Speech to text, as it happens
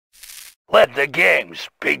Let the games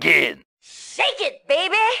begin. Shake it,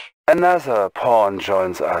 baby! Another pawn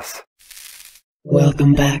joins us.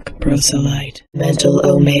 Welcome back, Proselyte. Mental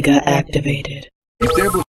Omega activated.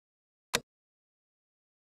 Establishing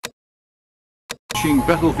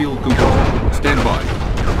battlefield control. Stand by.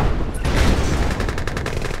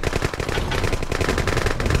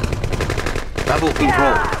 Battle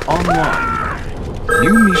control online.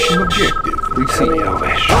 New mission objective Tell me received. your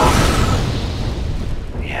wish.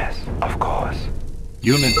 Yes, of course.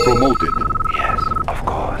 Unit promoted. Yes, of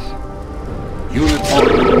course. Unit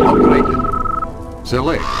order upgraded.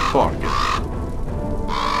 Select target.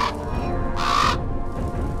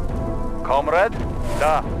 Comrade?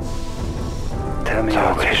 Da. Tell me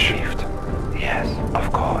your wish. Received. Yes,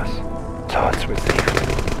 of course. Thoughts received.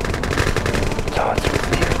 Thoughts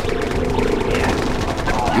received. Yes,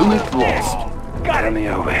 of course. Unit lost. Tell me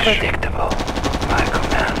your wish. Predictable. My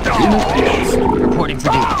command. Unit lost. Reporting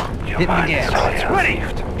for duty. Your Hitting the mind is gas. thoughts Ready.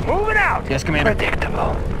 received. Moving out. Yes, Commander.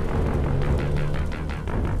 Predictable.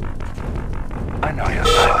 I know your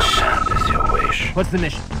thought command is your wish. What's the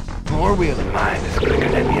mission? Four-wheeler. Mine is quicker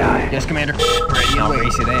than the eye. Yes, Commander. Ready and waiting.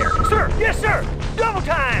 Race you there. Sir, yes, sir. Double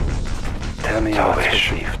time. Tell me your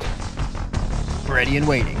wish. Received. Ready and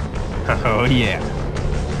waiting. Oh, yeah.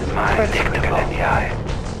 Mind is quicker than the eye.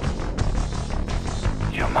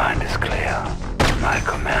 Your mind is clear. My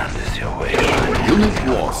command is your wish. Unit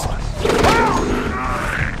lost.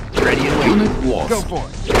 Ready and waiting. Unit lost. Go for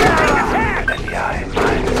it. Quicker than the eye.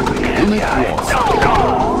 Mind is quicker than Unit the eye. lost.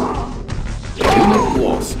 Unit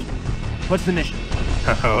lost. What's the mission?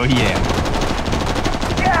 Oh, yeah.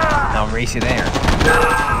 I'll race you there.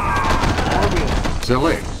 Four-wheeler.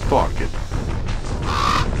 Select target.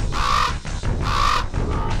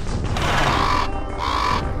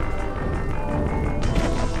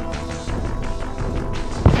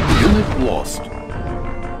 Unit lost.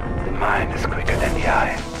 The mind is quicker than the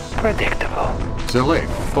eye. Predictable. Select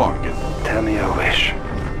target. Tell me your wish.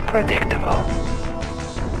 Predictable.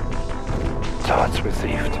 Thoughts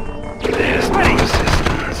received. There's no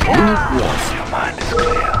resistance. Unit lost. Your mind is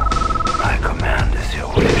clear. My command is your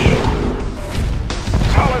wish.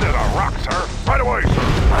 Solid as a rock, sir. Right away, sir.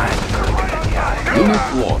 Mind is quicker than the eye.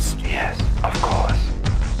 Unit lost. Yes, of course.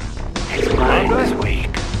 His mind is weak.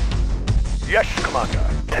 Yes, Commander.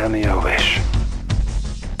 Tell me your wish.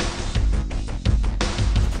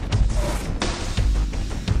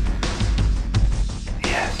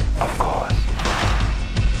 Yes, of course.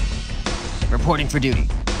 Reporting for duty.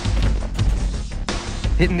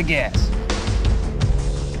 Hitting the gas.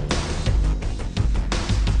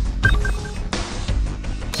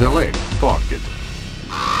 Select target.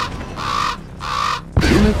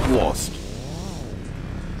 Unit lost.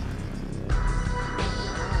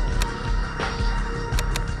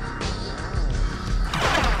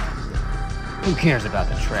 Who cares about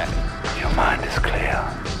the traffic? Your mind is clear.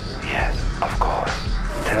 Yes, of course.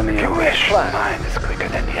 Tell me your wish. Mine is quicker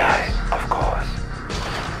than the eye. Of course.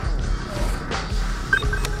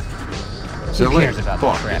 Who cares Select about the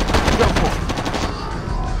target. traffic? Go for it.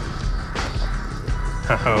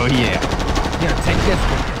 Oh, yeah. Here, take this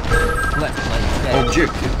with you. Let's play instead.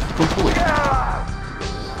 Objective complete.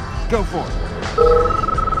 Go for it.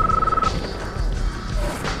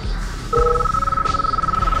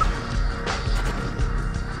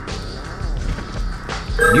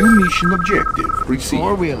 New mission objective received.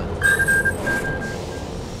 Four-wheeling.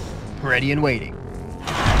 Ready and waiting.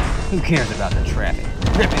 Who cares about the traffic?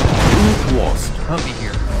 Rip it. Unit lost. Humpy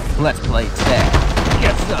here. Let's play tag.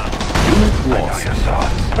 Get some. Unit I know lost. your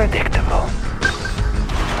thoughts. Predictable.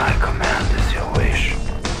 My command is your wish.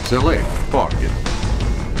 Select target.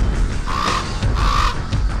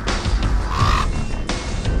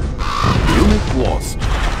 Unit lost.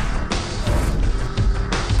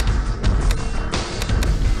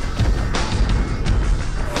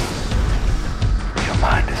 Your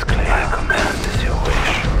mind is clear. My command is your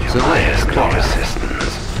wish. Your Select mind is no target.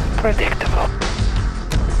 resistance. Predictable.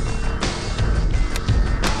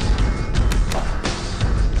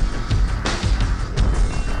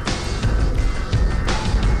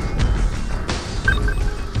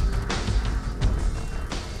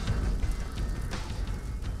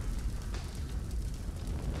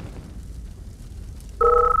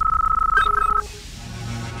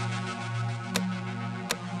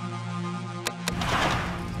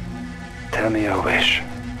 Tell me your wish.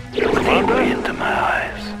 Look deeply into my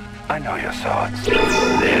eyes. I know your thoughts.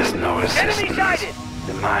 There's no resistance. Enemy sighted.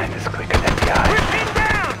 The mind is quicker than the eye. Pin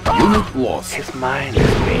down. Unit lost. His mind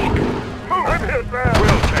is weak. Move him down.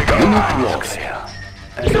 We'll take Your him. Unit mind is lost. clear.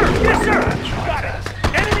 Sir, yes, sir. Join Got us. it.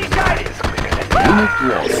 Enemy Mind sighted. is quicker than the Unit eye.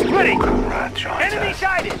 lost. Ready. Comrade joins Enemy us.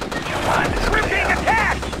 sighted. Your Your mind is We're being clear.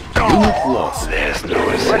 attacked! Unit lost. There's no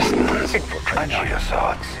resistance. I know your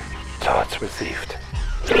thoughts. Thoughts received.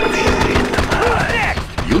 Deeply into my eyes.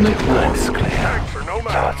 Unit Your mind is lost. clear. Thanks for no matter.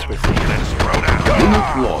 Thoughts received. Let's throw down.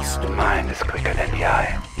 Unit lost. The mind is quicker than the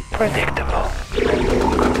eye. Predictable.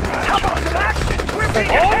 How about some action? We're being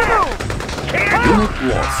attacked! Unit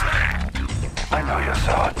lost. I know your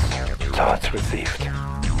thoughts. Thoughts received.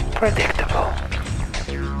 Predictable.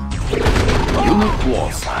 Unit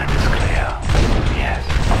lost. Your mind is clear. Yes,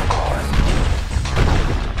 of course.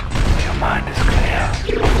 Your mind is clear.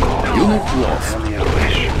 Of course. Unit lost. Tell me your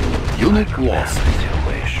wish. Unit lost. What is your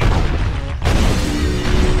wish?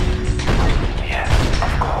 Yes,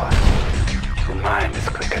 of course. The mind is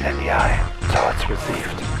quicker than the eye. Thoughts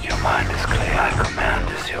received. Your mind is clear. My command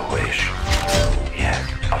is your wish. Yes,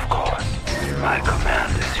 of course. My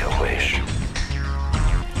command is your wish.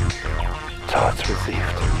 Thoughts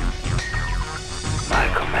received. My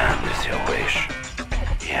command is your wish.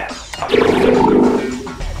 Yes, of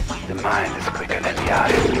course. The mind is quicker than the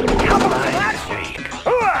eye. The mind is weak.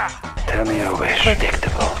 Tell me your wish.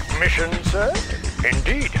 Predictable. Mission, sir?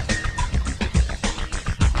 Indeed.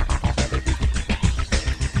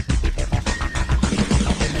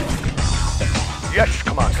 Yes,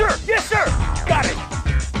 Commander. Sir, yes, sir. Got it.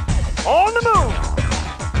 On the move.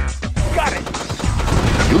 Got it.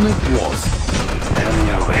 Unit lost. Tell me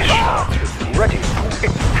your wish. Thoughts received. Ready to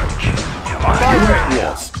infantry. Your mind is Unit clear.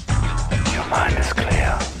 lost. Your mind is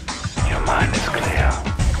clear. Your mind is clear.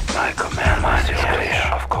 My command is clear,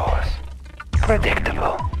 of course.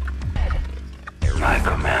 Predictable. My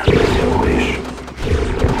command is your wish.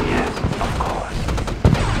 Yes, of course.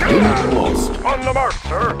 Unit lost. On the mark,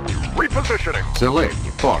 sir. Repositioning. Select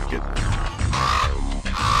target.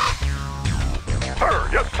 Sir,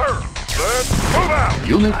 yes, sir. Let's move out.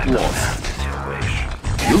 Unit My lost. command is your wish.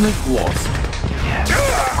 Unit lost. Yes,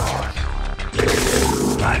 of course.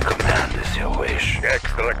 My command is your wish.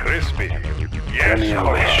 Extra crispy. Tell Yes, me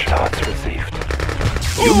your wish. Commander. Thoughts received.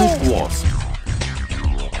 Unit lost.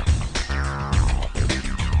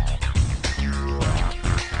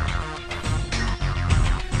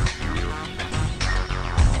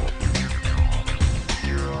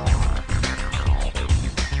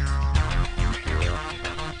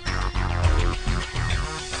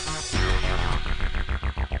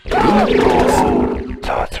 Unit lost.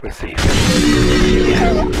 Thoughts received.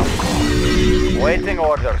 Yes, of course. Waiting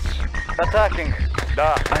orders. Attacking.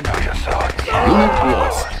 Da. I know your thoughts. Unit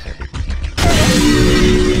lost.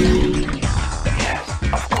 Yes,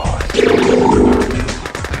 of course.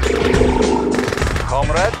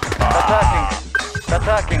 Comrade. Attacking.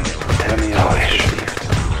 Attacking. Tell me your wish.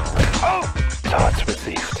 Thoughts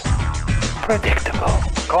received. Predictable.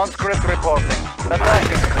 Conscript reporting.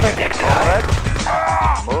 Attacking. Predictable. Comrade.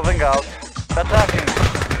 Moving out. Attacking.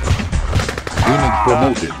 Unit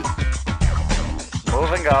promoted.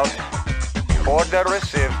 Moving out. Order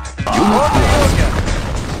received. Unit lost. Order.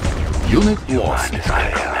 Unit lost.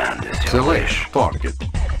 My command is your Select wish. target.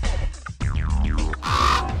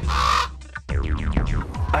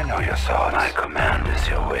 I know your thoughts. My command is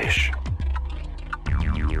your wish.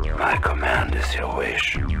 My command is your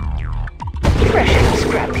wish. Fresh and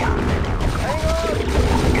scrapyard.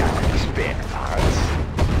 Got any spare parts?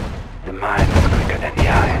 The mind is quicker than the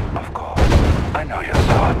eye, of course. I know your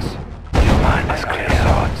thoughts. Your mind is clear.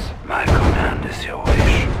 Thoughts. My command is your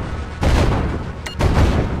wish.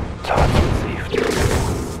 Thoughts received.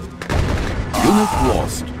 Unit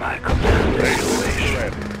lost. My command is your wish.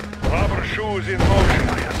 Rubber shoes in motion.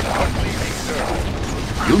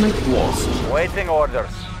 Unit lost. Waiting orders.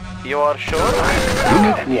 You are sure?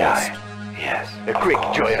 Unit Than the lost. eye. Yes. A of quick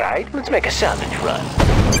course. joyride? Let's make a salvage run.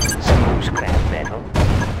 Some loose scrap metal.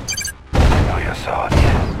 I know your thoughts.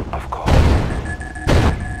 Yes, of course.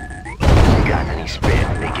 Got any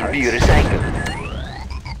spare they can be recycled?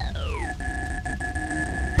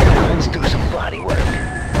 Let's do some body work.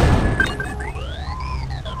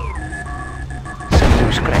 Some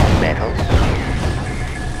loose scrap metal.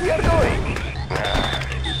 We are going.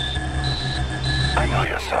 I know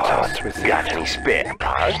your thoughts received. Got any spare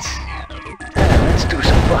parts? Let's do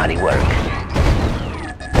some body work.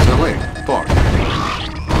 Select target.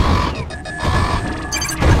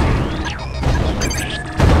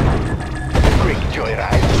 Quick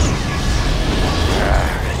joyride.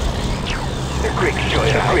 A quick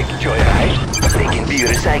joyride. They can be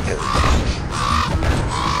recycled.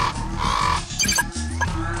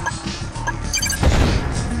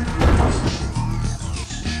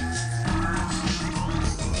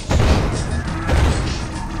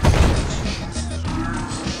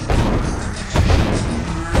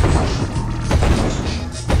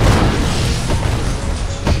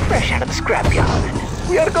 Fresh out of the scrapyard.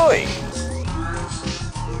 We are going.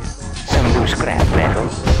 Some new scrap metal.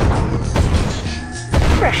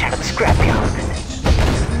 Fresh out of the scrapyard.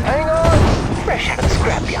 Hang on. Fresh out of the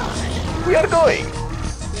scrapyard. We are going.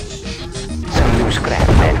 Some new scrap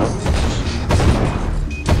metal.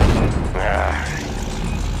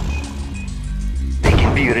 They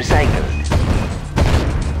can be recycled.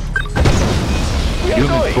 We are Unit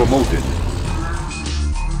going. promoted.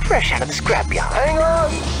 Fresh out of the scrapyard. Hang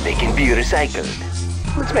on. They can be recycled.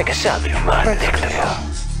 Let's make a salvage run. Predictable.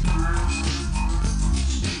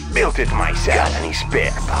 Built it myself. Got any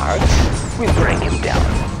spare parts? We'll bring him down.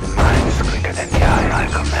 The mind is quicker than the eye. My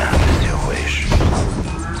command is your wish.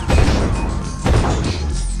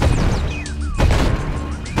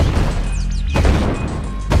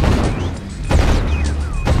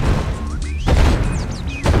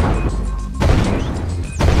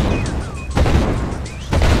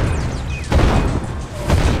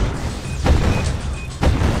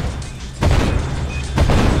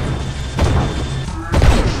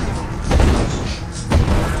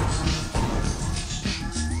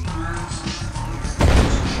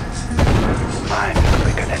 Mind is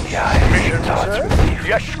quicker than the eye. Mission, Thoughts sir? relief.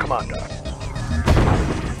 Yes, Commander.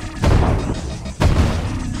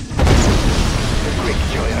 A quick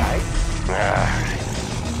joyride.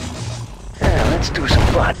 Let's do some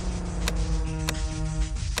fun.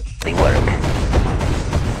 They work.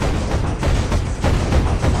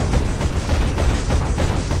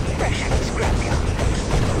 Fresh out of the scrapyard.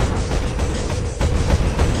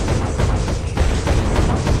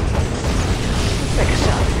 Let's make a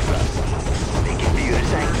salvage run. They can be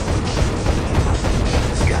recycled.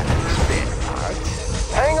 Got any spare parts?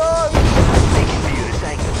 Hang on. They can be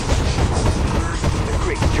recycled. A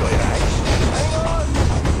quick joyride. Hang on.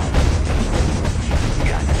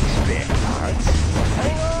 Got any spare parts?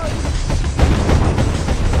 Hang on.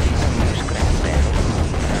 Some new scrap metal.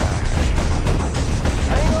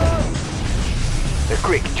 Hang on. A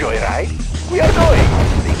quick joyride. We are going.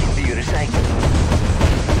 They can be recycled.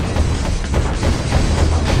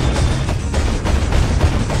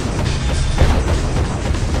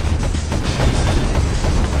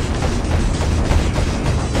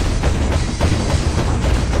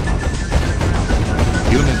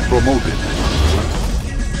 Unit promoted.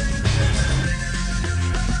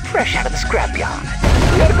 Fresh out of the scrapyard.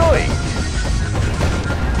 We are going.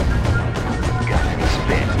 Got any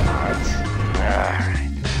spare parts? Alright.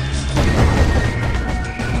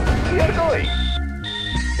 We are going.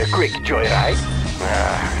 A quick joyride.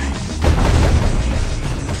 Alright.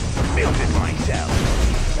 Built it myself.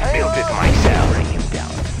 Built it myself. Bring him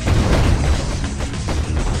down.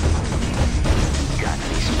 Got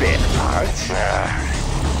any spare parts? Alright.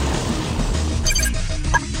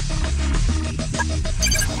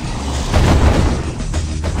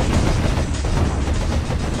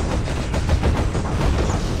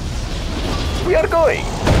 We are going.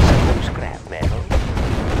 Some new scrap metal.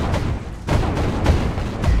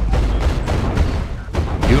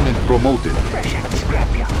 Unit promoted. Fresh out of the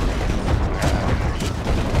scrapyard.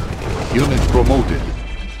 Unit promoted.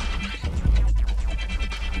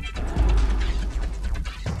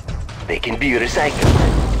 They can be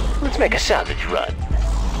recycled. Let's make a salvage run.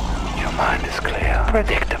 Your mind is clear.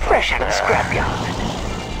 Predictable. Fresh out of the scrapyard.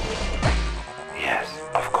 Yes,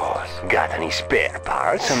 of course. Got any spare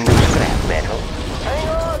parts? Some new scrap metal. Hang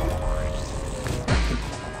on.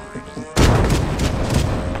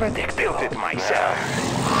 Predictable. Built it myself.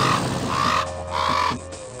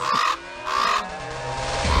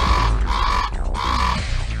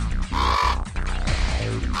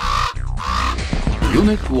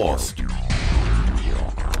 Unit lost.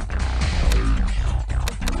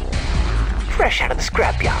 Fresh out of the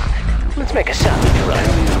scrapyard. Let's make a salvage run.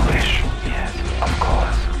 Tell me your wish. Yes, of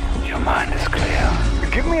course. Your mind is clear.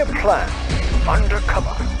 Give me a plan.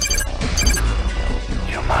 Undercover.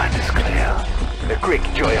 Your mind is clear. A quick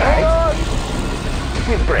Hang joyride. on.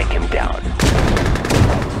 We'll break him down.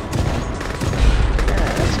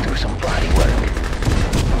 Let's do some body work.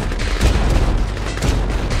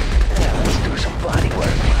 Let's do some body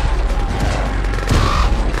work.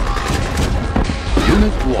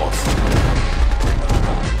 Unit lost.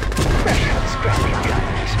 Fresh out of the scrapyard. Got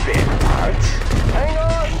any spare parts? Hang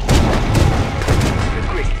on. A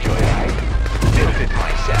quick joyride. Built it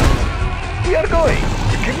myself. We are going.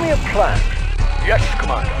 Give me a plan. Yes,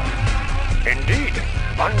 Commander. Indeed.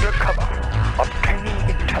 Undercover. Obtaining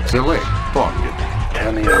intelligence. Select target.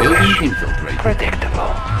 Tell me your Building wish. infiltrated.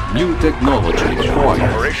 Predictable. New technology required.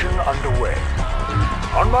 Operation underway.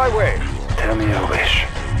 On my way. Tell me your wish.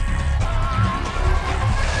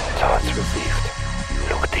 Thoughts relieved.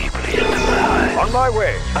 Look deeply See into my eyes. On my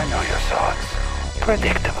way. I know your thoughts.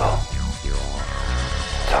 Predictable.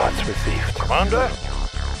 Thoughts received. Commander?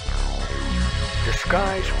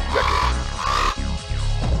 Disguise ready.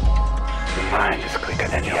 The mind is quicker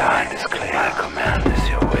than your mind is clear. My command is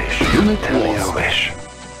your wish. Unit Tell me lost. your wish.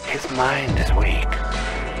 His mind is weak.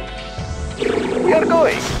 We are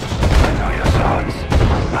going. I know your thoughts.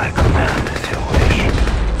 My command is your wish.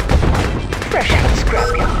 Fresh out of the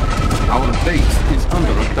scrapyard. Our base is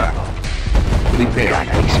under attack. Got Prepare.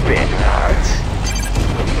 any spare parts?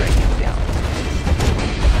 We'll break it down.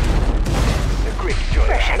 The Greek joy.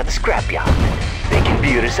 Fresh out of the scrapyard. They can be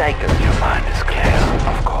recycled. Your mind is clear,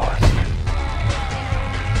 of course.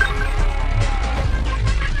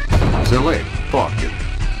 Select target.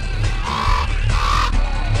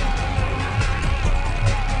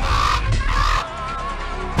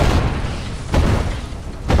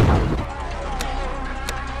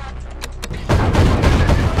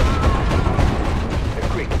 The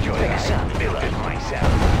Greek joy. Take a sound build it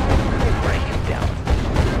myself. We'll break it down.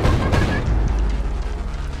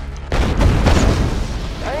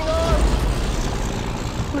 Hang on!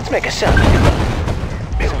 Let's make a sound.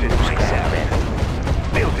 Build it myself.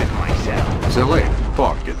 Build it myself. Select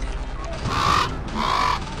target.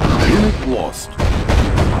 Unit lost.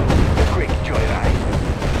 The Greek joyride.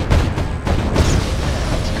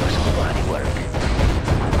 Let's do some body work.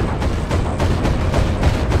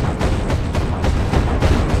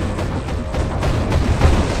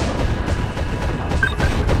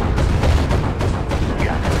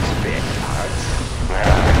 Got any spare parts?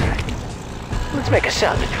 Let's make a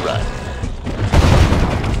salvage run.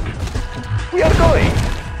 We are going.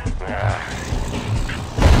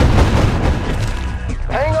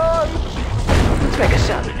 Hang on! Let's make a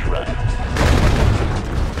salvage run.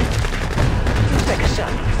 Let's make a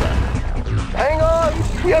salvage run. Hang on!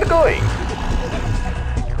 We are going!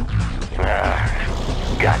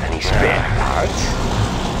 Got any spare parts?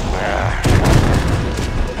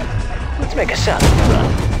 Let's make a salvage run.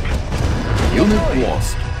 Unit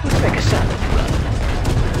lost. Let's make a salvage run.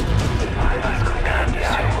 My command is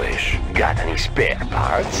your wish. Got any spare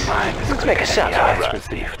parts? Mine is Let's make a quicker than your salvage eyes run.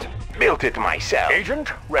 received. Built it myself. Agent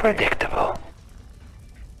ready. Predictable.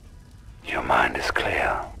 Your mind is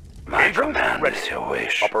clear. My Agent command ready. is your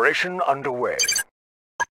wish. Operation underway.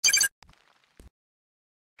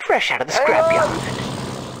 Fresh out of the scrapyard.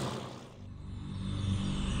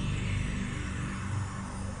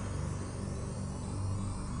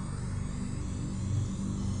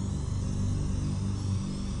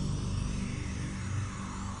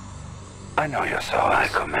 I know your thoughts. My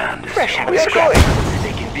command is Fresh your out of wish. the scrapyard.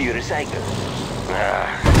 They can be recycled.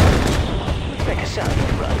 Let's make a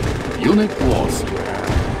salvage run. Unit lost.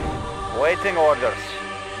 Waiting orders.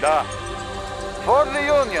 Da. For the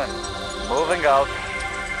Union. Moving out.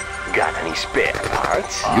 Got any spare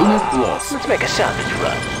parts? Unit lost. Let's make a salvage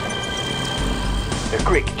run. The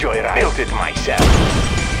Greek joyride. Built it myself.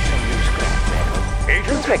 Agent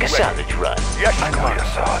Let's make a ready. salvage run. Yes, I know Commander.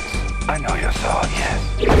 your thoughts. I know your thoughts. Yes.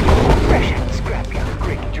 Fresh out of the scrapyard. The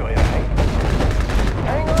Greek joyride.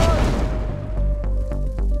 Hang on.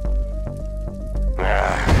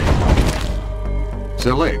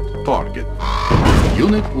 Select target.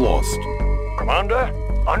 Unit lost. Commander,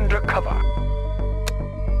 undercover.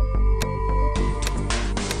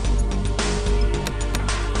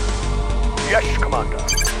 Yes, Commander.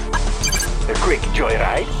 The Greek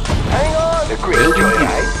joyride. Hang on. The Greek Building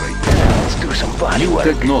joyride. unit. Let's do some body New work.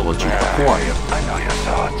 technology acquired. I know your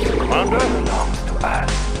thoughts. Commander? Belongs to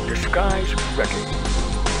us. Disguise ready.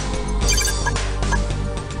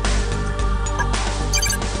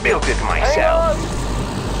 Built it myself.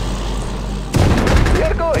 We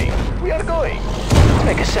are going. We are going. Let's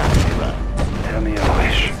make a salvage run. Tell me your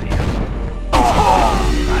wish.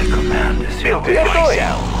 My command is your Built wish. it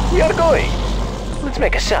myself. We are going. Let's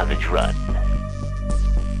make a salvage run.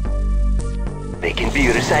 They can be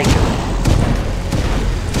recycled.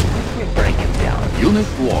 We break them down. Unit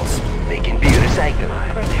lost. They can be recycled.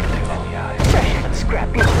 Fresh out of the scrap.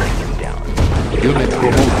 We break them down. Unit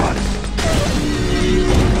promoted.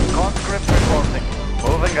 Conscript reporting.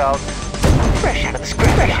 Moving out. Fresh out of the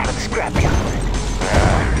scrap. Fresh out of the scrapyard.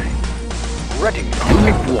 Ready.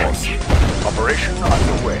 Unit lost. Operation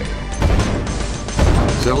underway.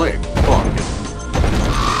 Select target.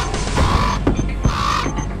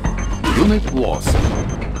 Unit lost.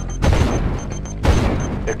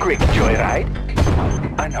 The Greek joyride.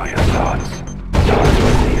 I know your thoughts. Thoughts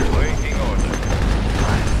received. Waiting order.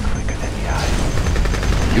 Mine is quicker than the eye.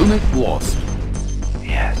 Unit lost.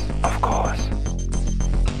 Yes, of course.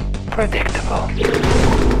 Predictable.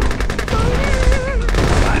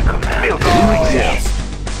 My command Built is it your myself. wish.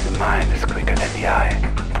 The mind the eye.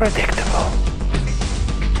 Predictable.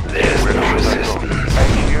 There's no resistance.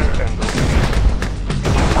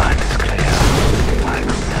 Your mind is clear. My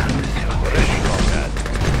command is your wish.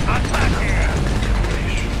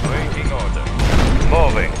 Waiting order.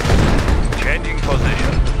 Moving. Changing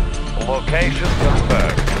position. Location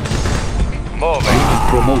confirmed. Moving.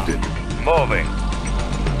 Promoted. Moving.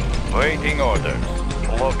 Waiting orders.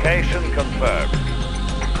 Location confirmed.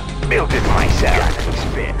 Built it myself.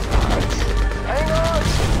 Spin parts. Hang on!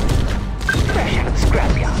 Fresh out of the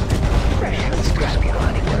scrapyard. Fresh out of the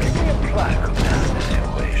scrapyard. My command is your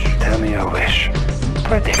wish. Tell me your wish.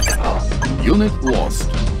 Predictable. Unit lost.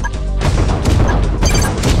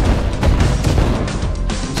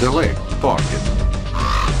 Select target.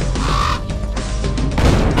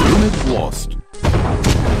 Unit lost.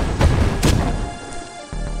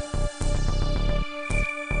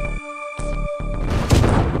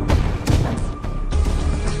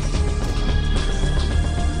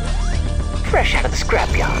 Fresh out of the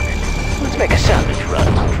scrapyard. Let's make a salvage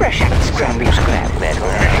run. Fresh out of the scrap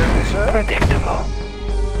metal. Predictable.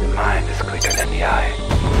 The mind is quicker than the eye.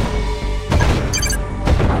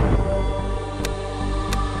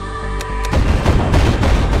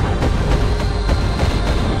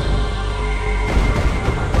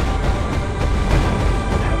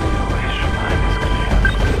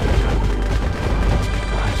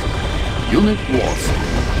 Unit lost.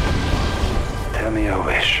 Tell me your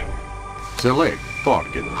wish. Select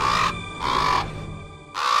target.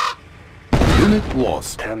 Unit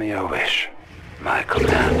lost. Tell me your wish. My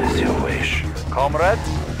command is your wish. Comrades,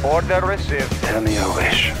 order received. Tell me your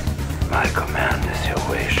wish. My command is your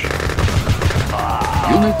wish.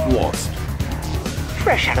 Unit lost.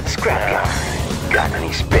 Fresh out of the scrapyard. Got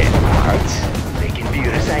any spare parts? They can view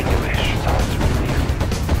it as I wish.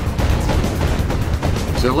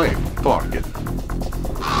 Select target.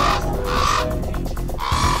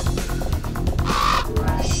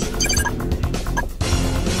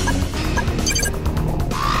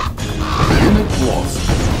 Unit lost.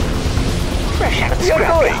 Fresh out of the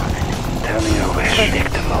scrapyard. Tell me your wish.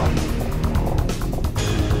 Predictable.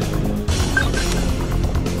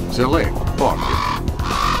 Select target.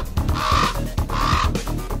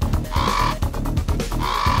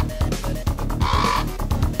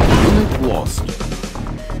 Unit lost.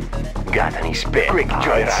 Got any spare brick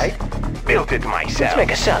joyride? Built it myself. Let's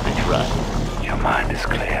make a salvage run. Your mind is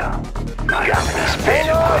clear. My Got any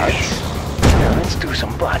spare parts? Now let's do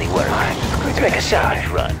some body work. Let's make a salvage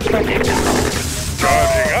run. Predictable.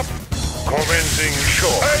 Charging up. Commencing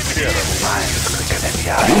short. mind is quicker than the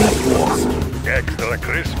eye. Unit lost. Extra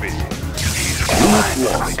crispy. His mind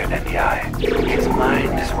is quicker than the eye. His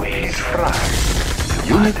mind is weak.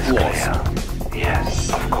 Unit Is lost. clear. Yes,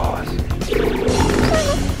 of course.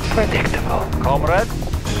 Predictable. Comrades,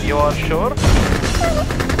 you are sure?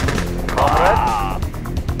 Comrades?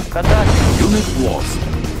 Attack! Unit lost.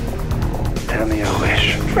 Tell me your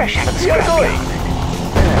wish. Fresh out of the scrapyard.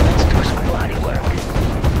 Let's do some body work.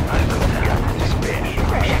 My command is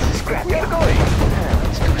Fresh out of the scrapyard.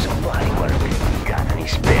 Let's do some body work. Got any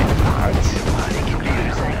spare parts? They can view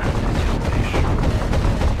it as I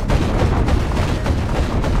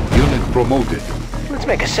Unit promoted. Let's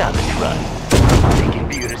make a salvage run. They can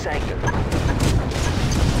view it as I do.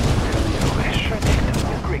 wish.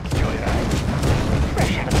 Predictable. Great joyride.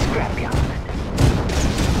 Fresh out of the scrapyard.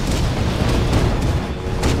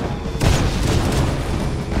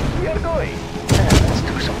 We are going. Let's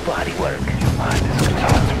do some body work. Your mind is clear.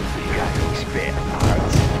 Got any spare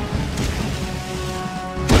parts?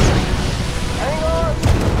 Hang on.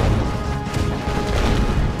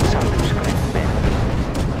 Some loose scrap metal.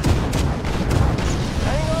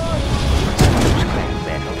 Hang on. Some loose scrap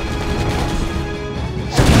metal.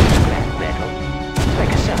 Some loose scrap metal.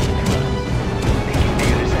 Like a salvage run. They can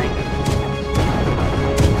view it as I do.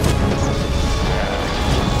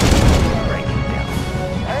 Break it down.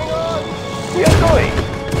 Hang on. We are going.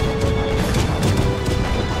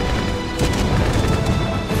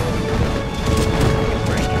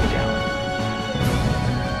 Break it down.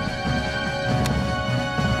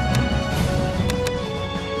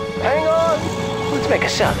 Hang on. Let's make a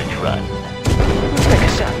salvage run. Let's make a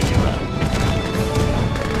salvage run.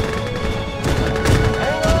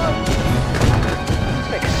 Hang on. Let's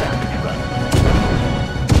make a salvage run.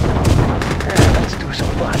 Let's do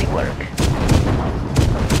some body work.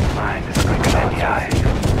 Mind is quicker than the eye.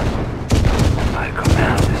 My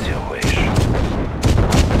command is your wish.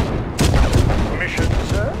 Mission,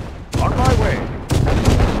 sir? On my way.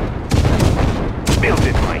 Built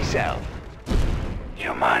it myself.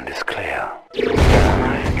 Your mind is clear.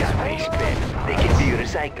 Got waste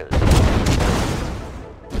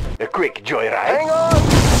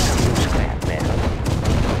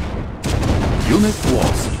Unit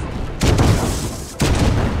lost.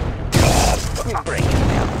 We'll break it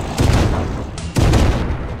down.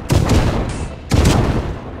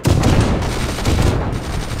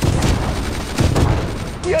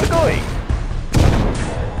 We are going.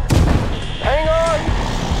 Hang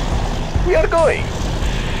on. We are going.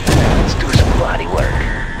 Let's do some body work.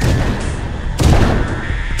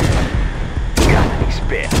 Got any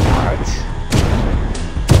spare parts?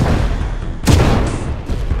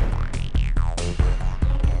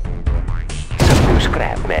 Some new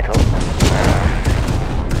scrap metal.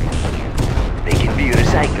 They can be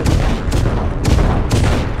recycled.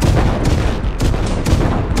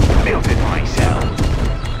 Built it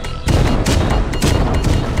myself.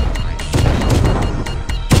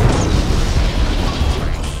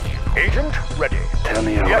 Agent ready. Tell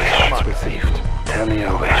me your Yes, wish. Commander. Received. Tell me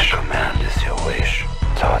your wish. My command is your wish.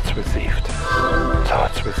 Thoughts received.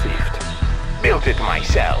 Thoughts received. Built it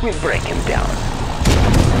myself. We'll break him down.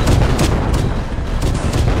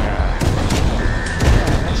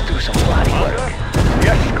 Let's do some body work.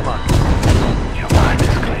 Yes, Commander. Your mind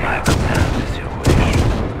is clear. My command is your wish.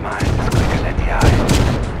 Mind is quicker than the eye.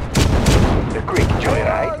 The quick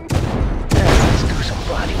joyride. Let's do some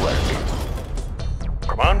body work.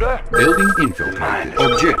 Commander. Building infill. Mind is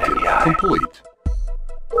Objective quicker than the eye. complete.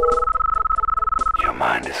 Your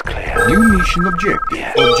mind is clear. New mission objective.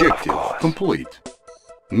 Yes, of Objective course. complete.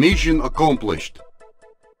 Mission accomplished.